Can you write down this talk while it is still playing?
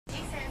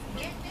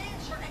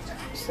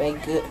Say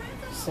good.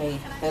 Say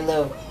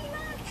hello.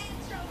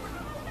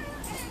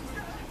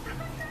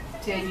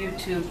 Tell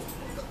YouTube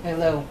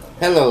hello.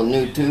 Hello,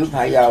 YouTube.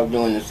 How y'all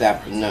doing this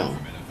afternoon?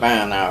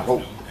 Fine, I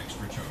hope.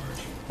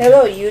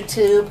 Hello,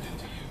 YouTube.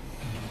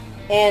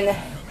 And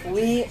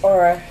we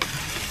are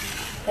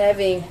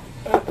having.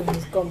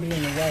 It's gonna be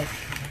in the way.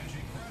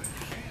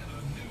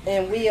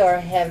 And we are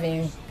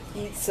having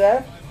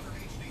pizza.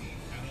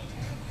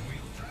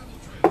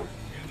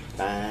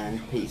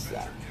 Fine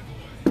pizza.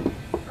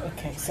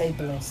 Okay, say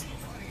bless.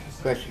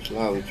 Precious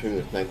Lord, we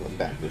truly thank you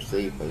back to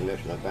receive for the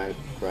mission of thanks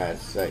for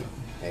Christ's sake.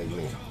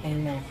 Amen.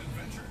 Amen.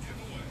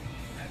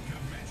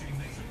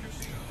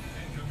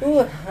 Ooh,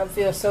 I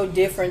feel so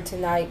different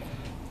tonight.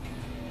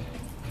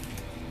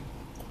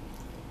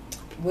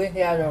 We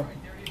had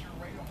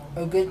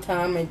a good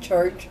time in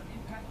church,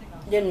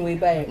 didn't we,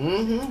 babe?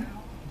 Mm-hmm.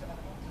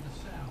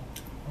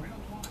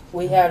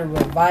 We had a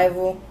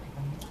revival.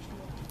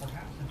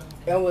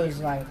 It was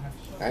like,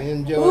 I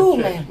enjoyed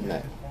church man.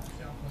 tonight.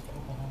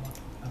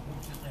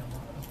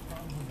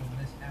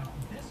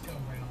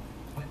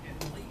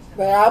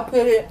 But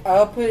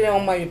I'll put it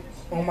on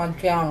my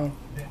channel.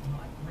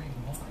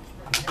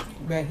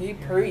 But he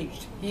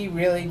preached. He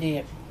really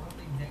did.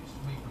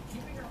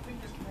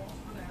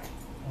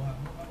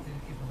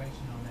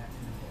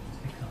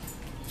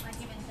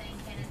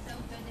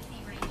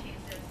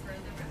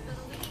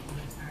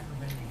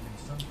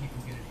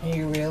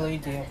 He really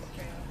did.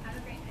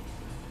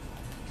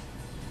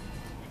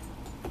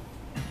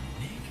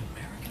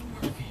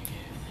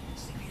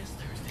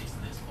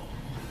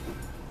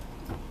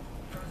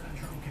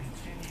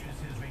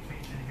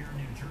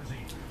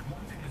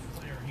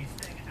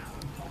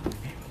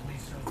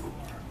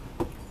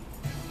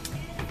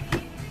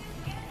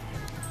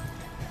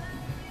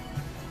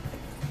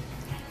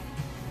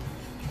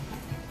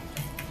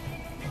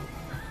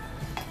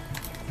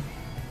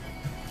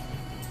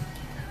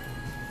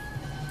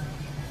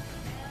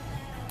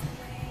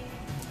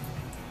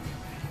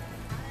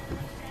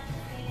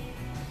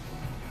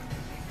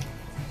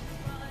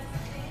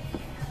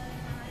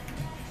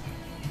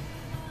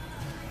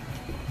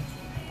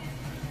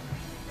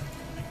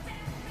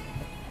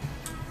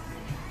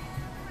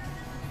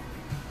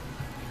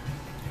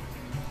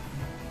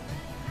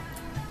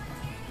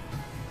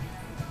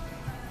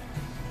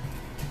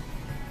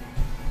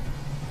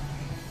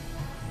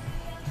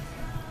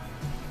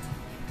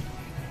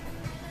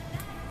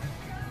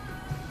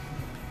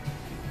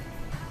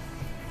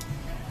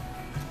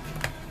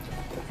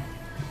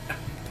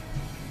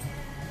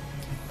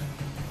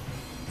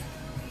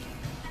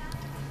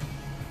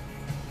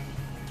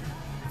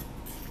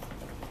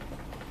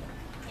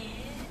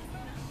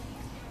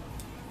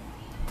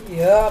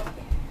 Yup.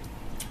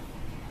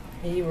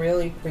 He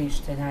really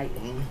preached tonight.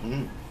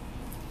 Mm-hmm.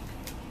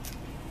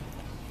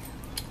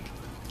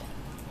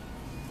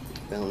 It's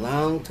been a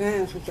long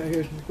time since I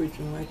heard some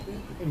preaching like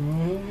that.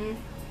 Mm-hmm.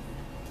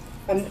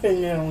 I'm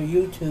putting it on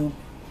YouTube.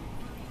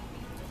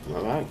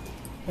 All right.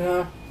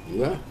 Yeah.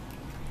 Yeah.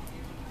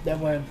 That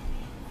way,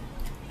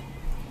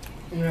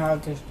 I'll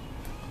just,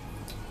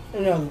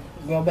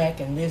 go back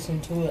and listen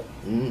to it.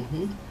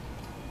 Mm-hmm.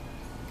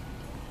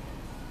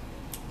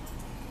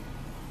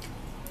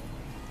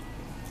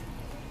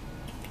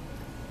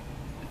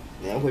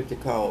 That's what they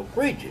call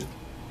preaching.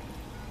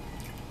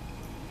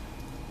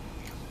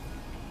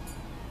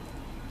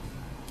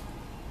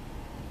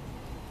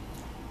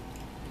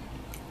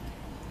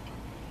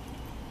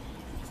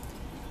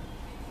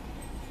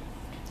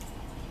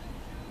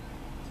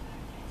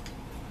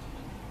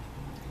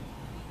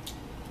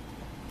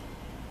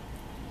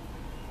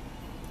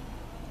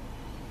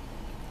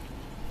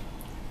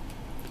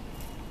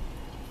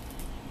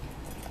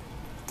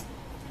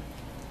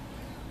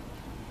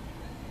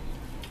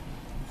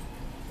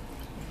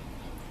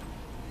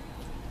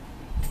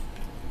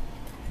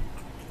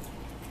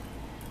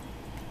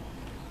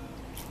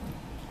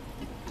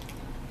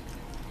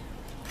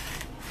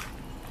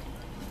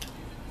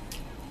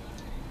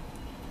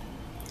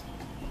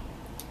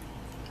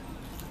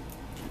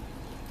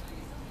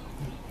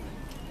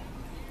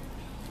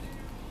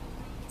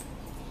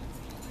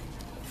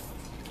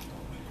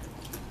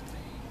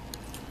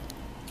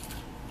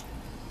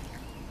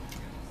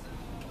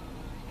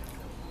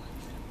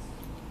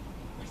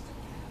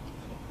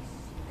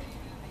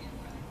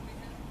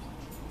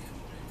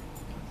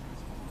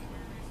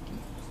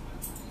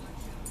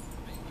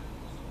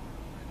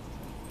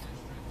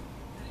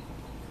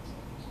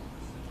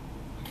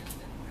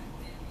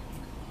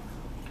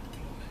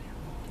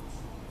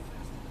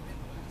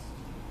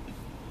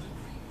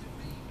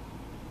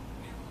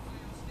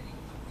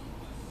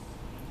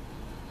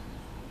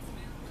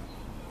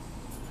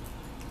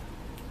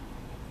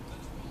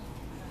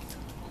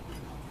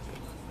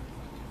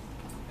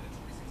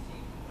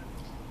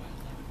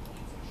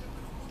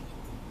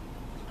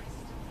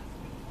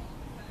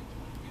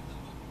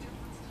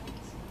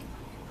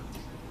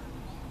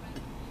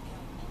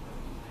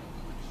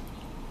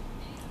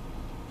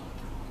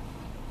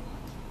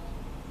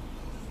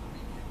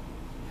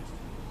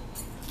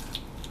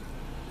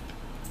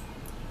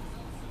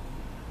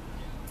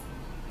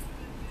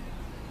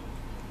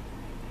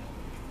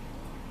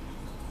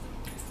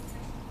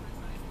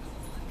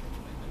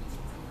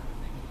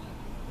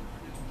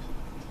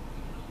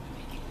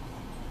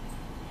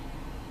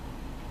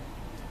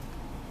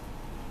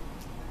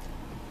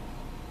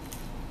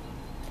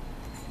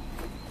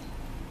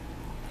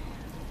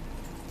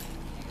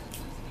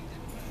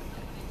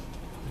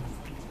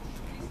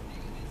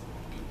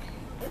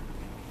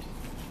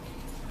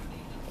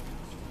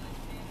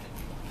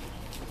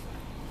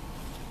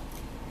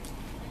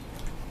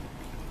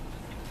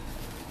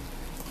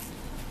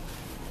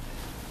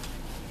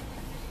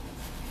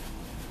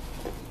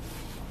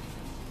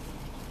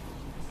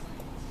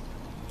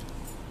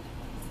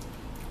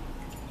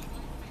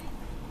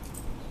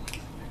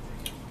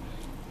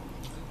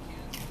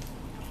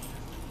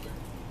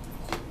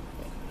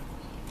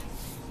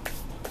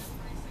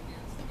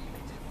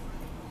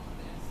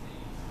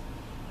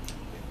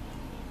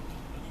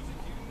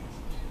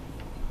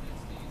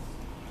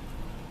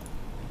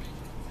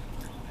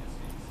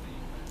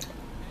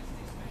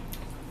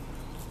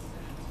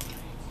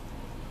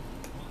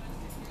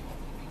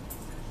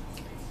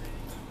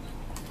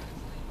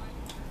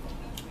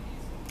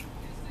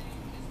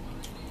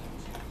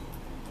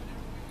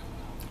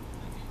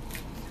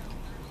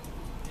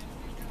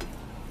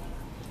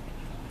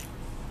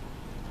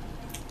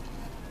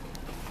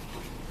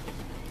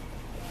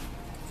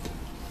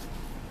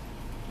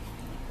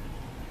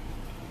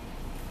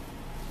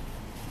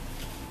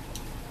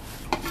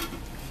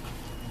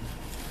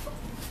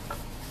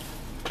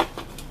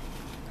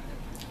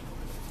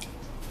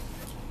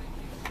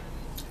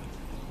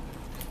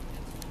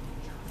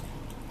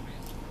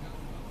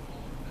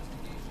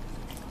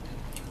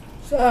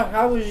 So,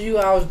 how was you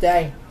all's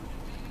day?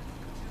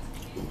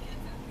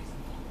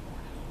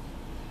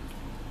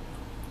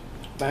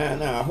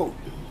 Fine, I hope.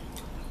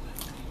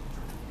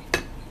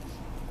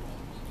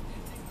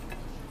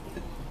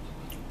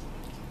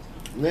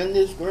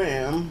 Linda's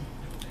Graham.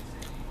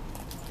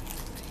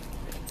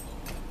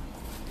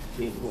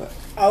 See what?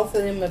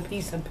 Offer him a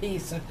piece of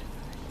pizza.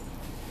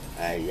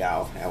 Hey,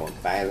 y'all have a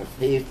bite of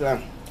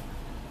pizza.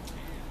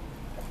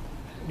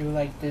 You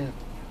like this?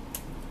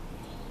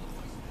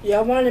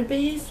 Y'all want a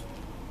piece?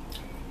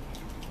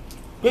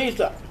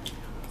 Pizza.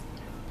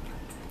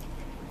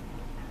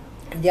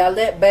 Y'all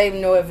let babe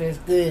know if it's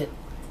good.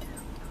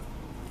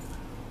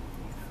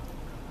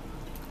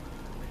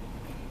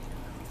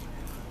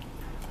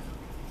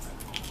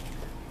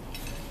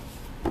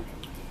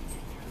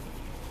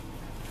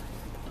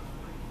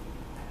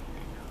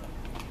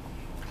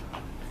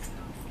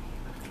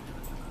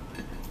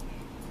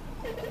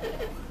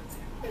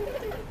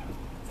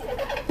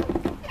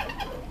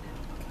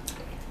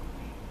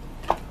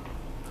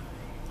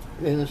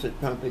 Linda said,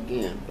 "Pump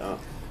again, Doc."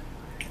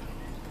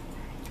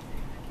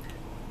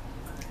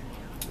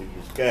 You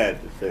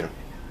disguised it there.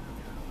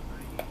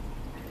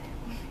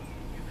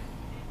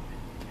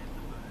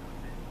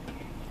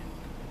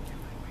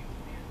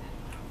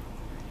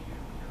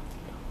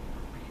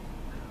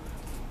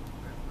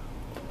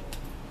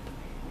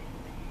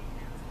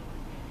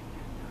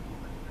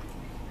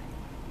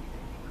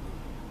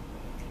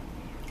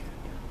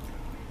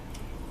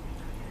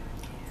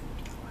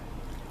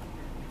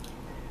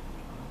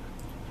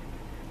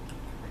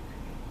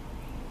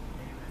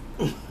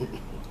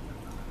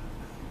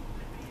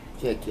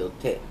 Check your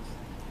text.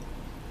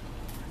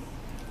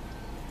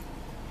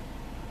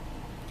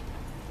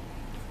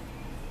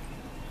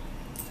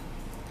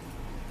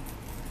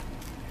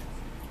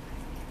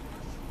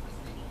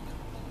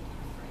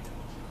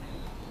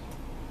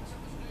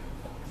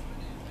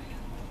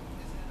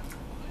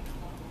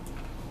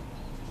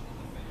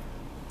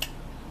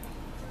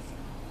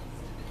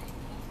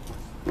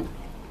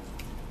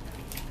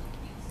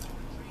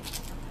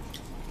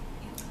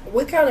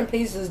 What kind of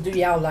pizzas do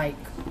y'all like,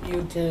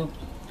 YouTube?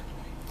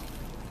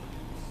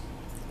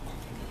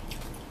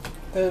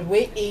 Cause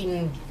we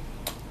eating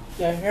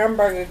the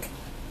hamburger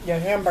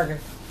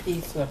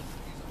pizza.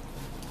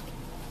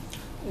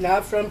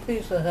 Not from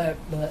Pizza Hut,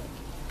 but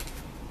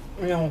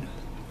you know,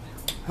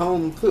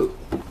 Home cooked.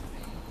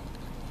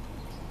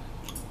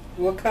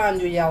 what kind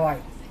do y'all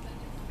like?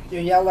 Do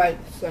y'all like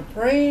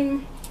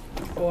Supreme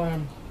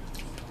or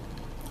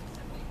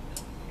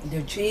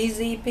the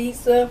cheesy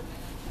pizza?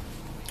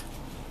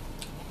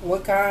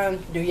 What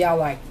kind do y'all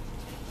like?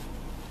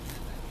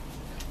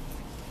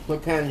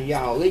 What kind do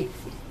y'all eat?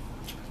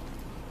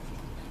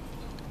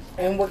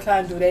 And what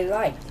kind do they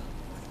like?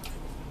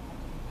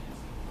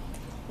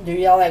 Do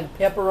y'all like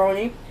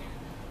pepperoni?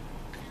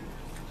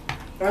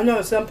 I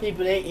know some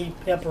people they eat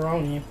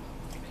pepperoni.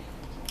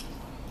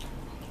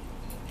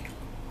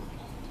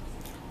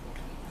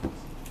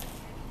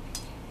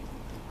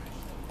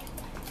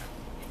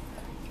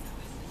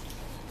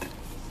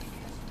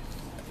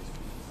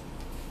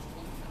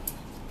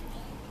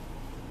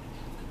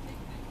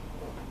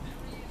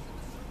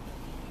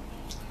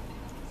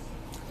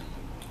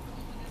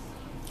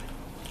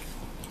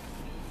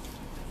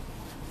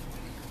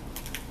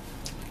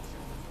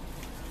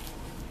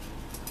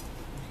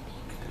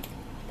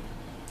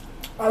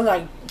 I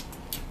like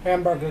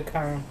hamburger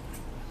kind.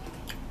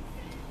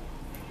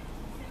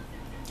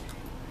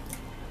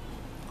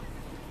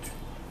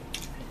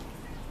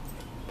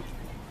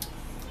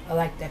 I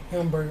like the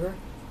hamburger.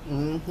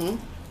 Mm-hmm.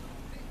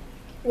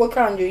 What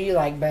kind do you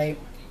like, babe?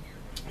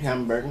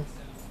 Hamburger.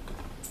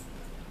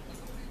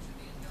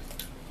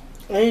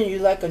 And you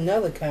like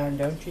another kind,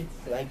 don't you?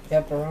 Like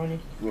pepperoni.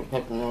 With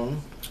pepperoni.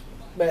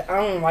 But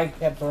I don't like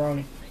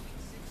pepperoni.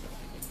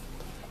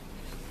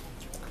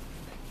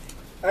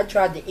 I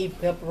tried to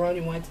eat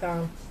pepperoni one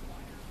time.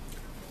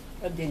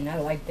 I did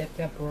not like that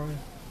pepperoni.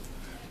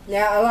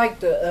 Now I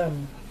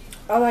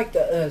like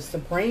the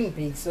Supreme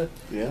pizza.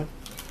 Yeah.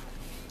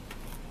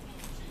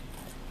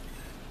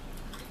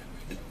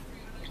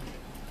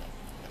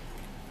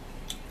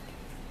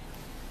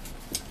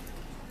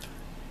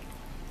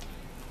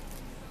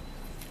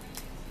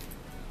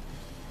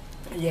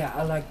 Yeah,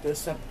 I like the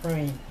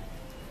Supreme.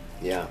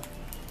 Yeah.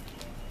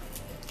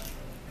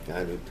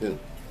 I do too.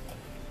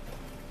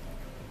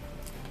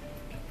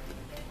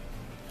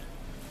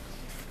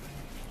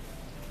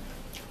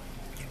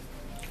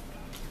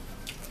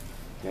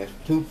 That's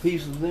two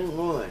pieces in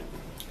one.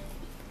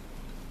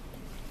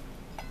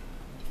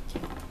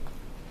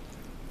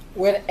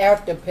 With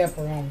after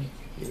pepperoni.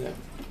 Yeah.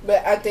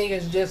 But I think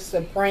it's just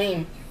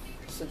Supreme,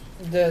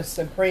 the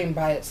Supreme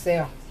by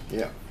itself.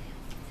 Yeah.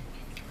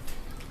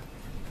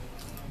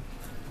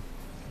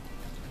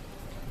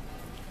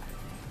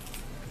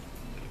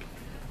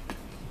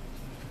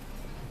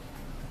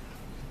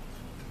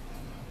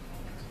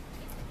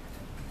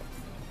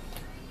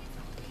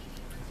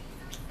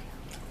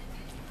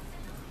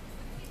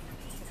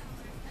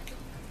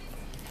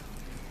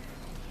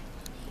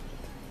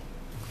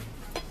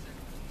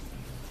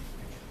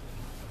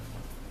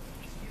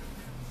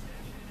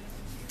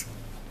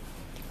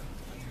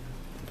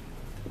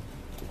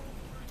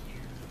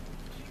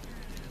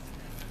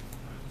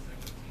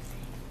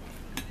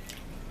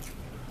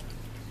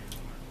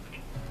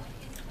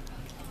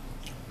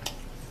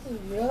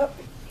 Yep.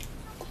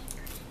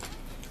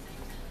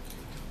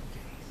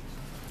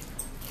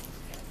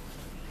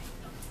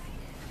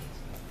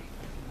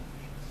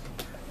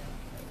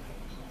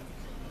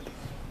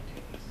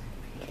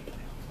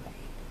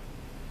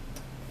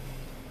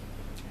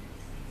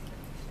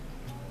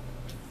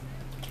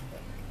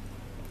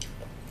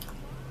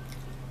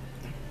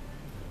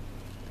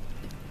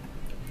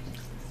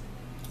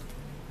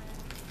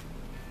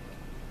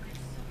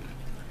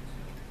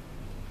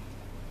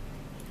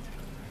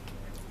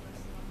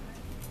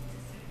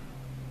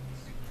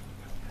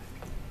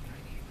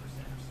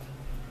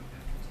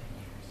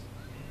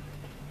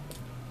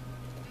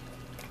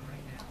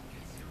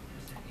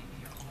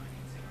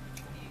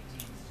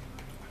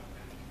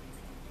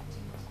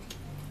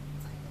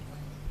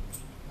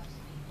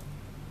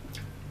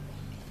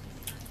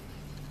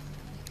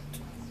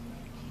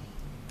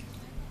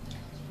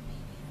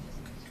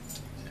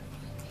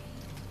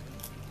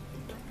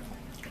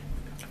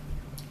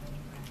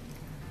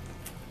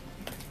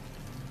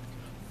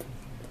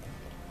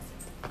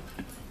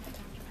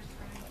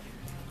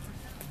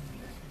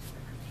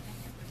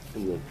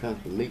 And the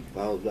chunk of meat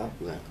falls off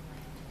now.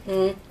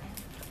 Hmm.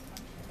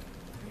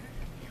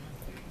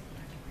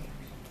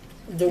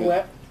 Do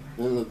what?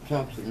 The little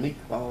chunks of meat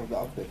falls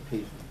off that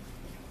piece.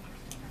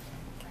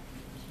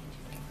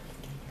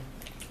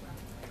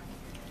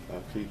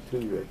 I see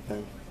two right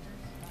there.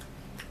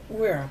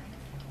 Where?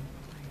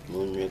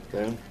 One right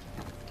there.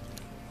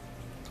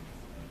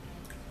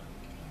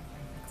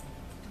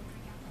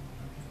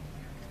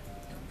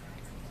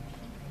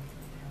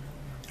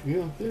 You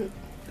don't see it?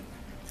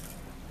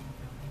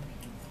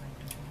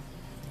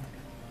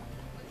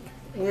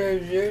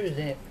 Where's yours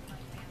at?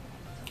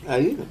 I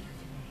eat them.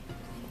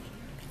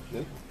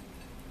 Yep.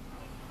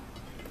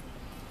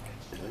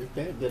 Like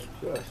that, just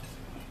crust.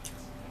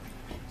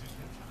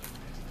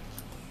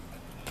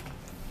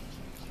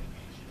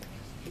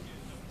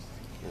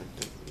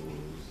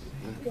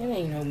 That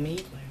ain't no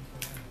meat.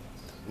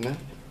 No?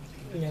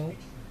 No.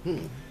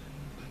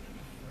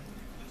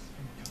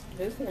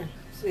 That's not.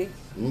 See?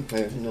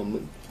 Okay, no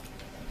meat.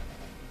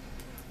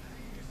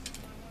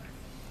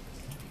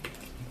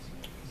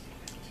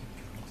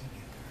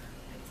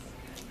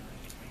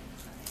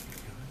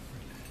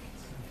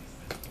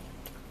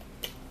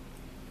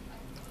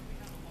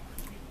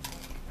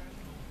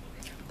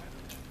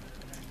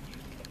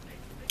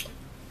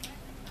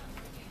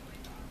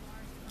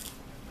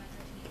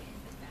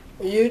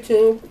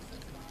 YouTube,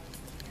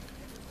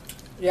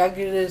 y'all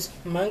give this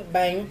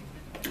MukBang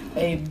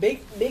a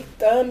big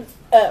thumbs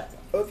up,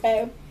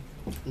 okay?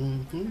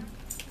 Mm-hmm.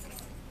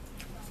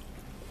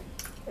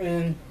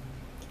 And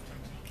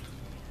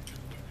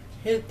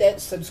hit that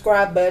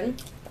subscribe button.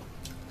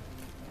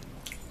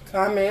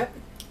 Comment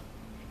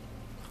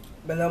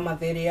below my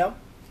video.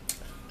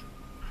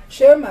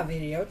 Share my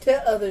video.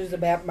 Tell others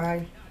about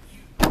my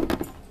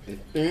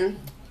Experience.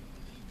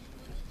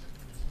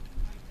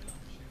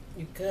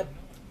 your cup.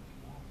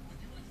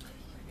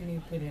 And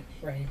you put it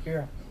right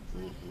here.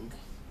 Mm-hmm.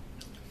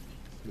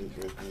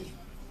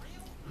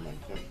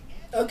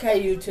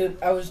 Okay,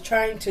 YouTube. I was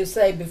trying to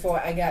say before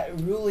I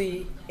got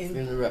really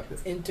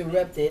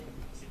interrupted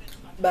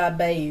by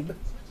Babe.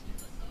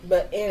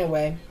 But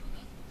anyway,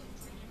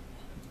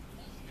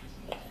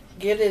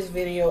 give this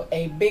video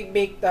a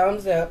big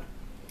thumbs up.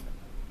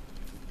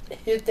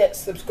 Hit that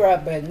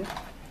subscribe button.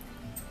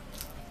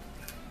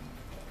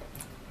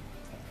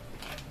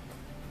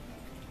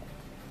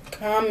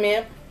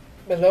 Comment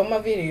below my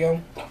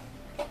video.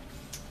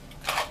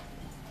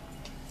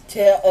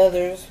 Tell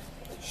others.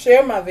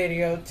 Share my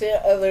video. Tell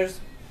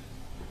others.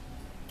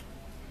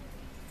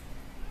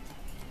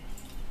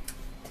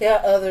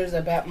 Tell others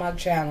about my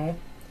channel.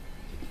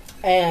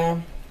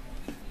 And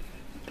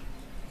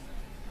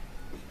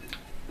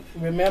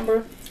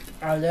remember,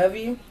 I love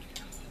you.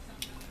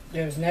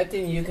 There's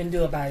nothing you can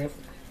do about it.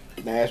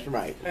 That's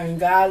right. And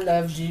God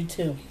loves you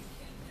too.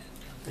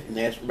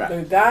 That's right.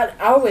 But God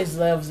always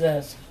loves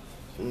us.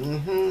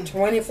 Mm-hmm.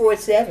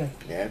 24/7.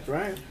 That's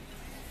right.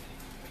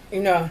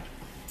 You know,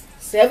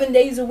 7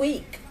 days a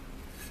week.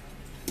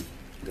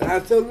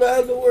 God so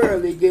loved the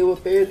world, He gave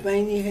up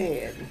everything He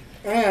had.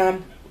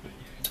 And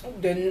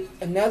then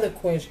another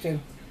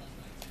question.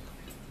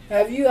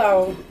 Have you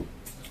all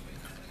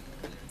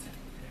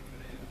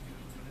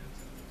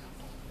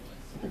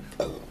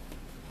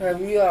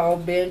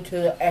been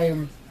to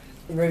a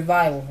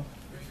revival?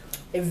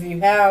 If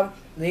you have,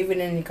 leave it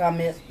in the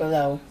comments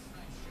below.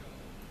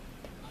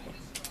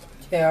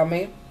 Tell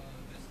me.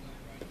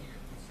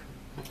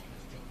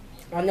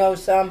 I know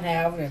some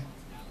have, and,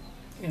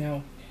 you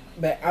know,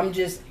 but I'm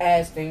just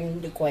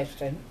asking the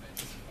question.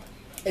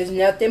 It's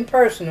nothing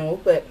personal,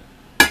 but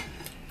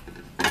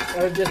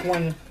I just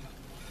want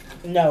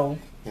to know.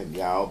 Have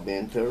y'all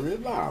been to a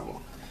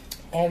revival?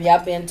 Have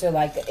y'all been to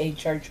like a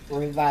church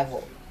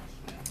revival?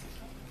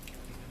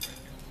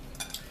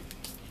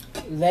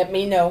 Let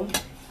me know.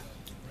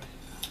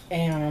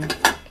 And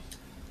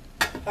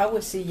I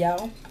will see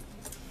y'all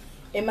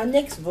in my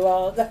next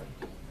vlog.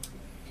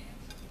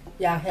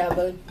 Y'all have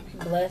a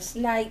blessed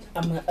night.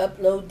 I'm going to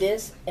upload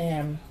this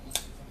and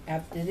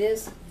after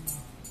this,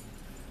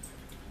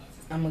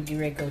 I'm going to get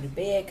ready to go to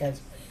bed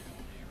because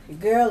the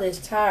girl is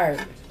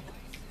tired.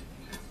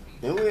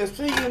 And we'll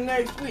see you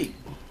next week.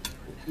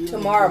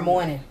 Tomorrow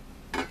morning.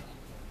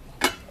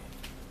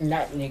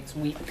 Not next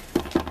week.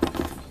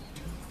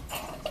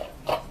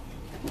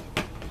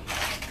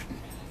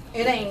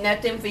 It ain't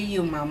nothing for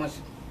you, mamas.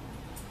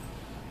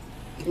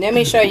 Let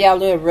me show y'all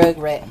little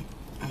rugrat.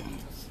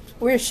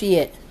 Where's she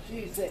at?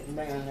 She's sitting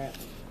down there.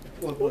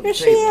 Where's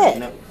she at?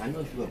 I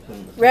know she's going to put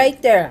on the table.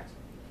 Right there.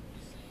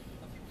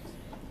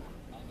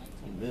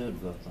 Good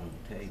up on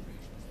the table.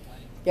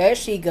 There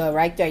she go,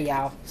 right there,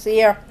 y'all. See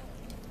her?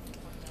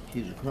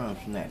 She's a crumb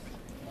snatcher.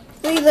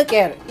 Please look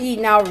at her,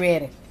 eating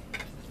already.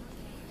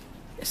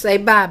 Say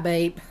bye,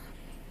 babe.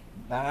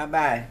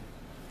 Bye-bye.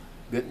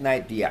 Good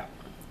night to y'all.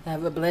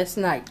 Have a blessed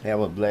night.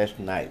 Have a blessed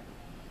night.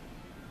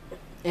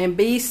 And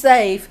be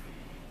safe.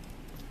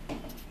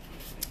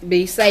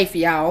 Be safe,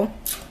 y'all.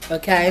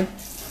 Okay?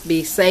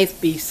 Be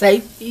safe, be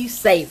safe, be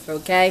safe,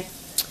 okay?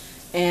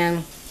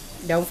 And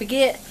don't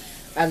forget,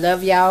 I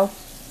love y'all.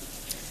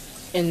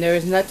 And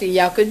there's nothing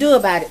y'all could do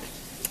about it.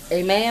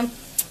 Amen?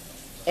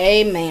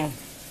 Amen.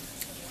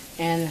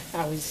 And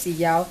I will see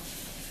y'all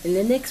in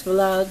the next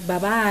vlog.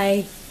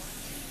 Bye-bye.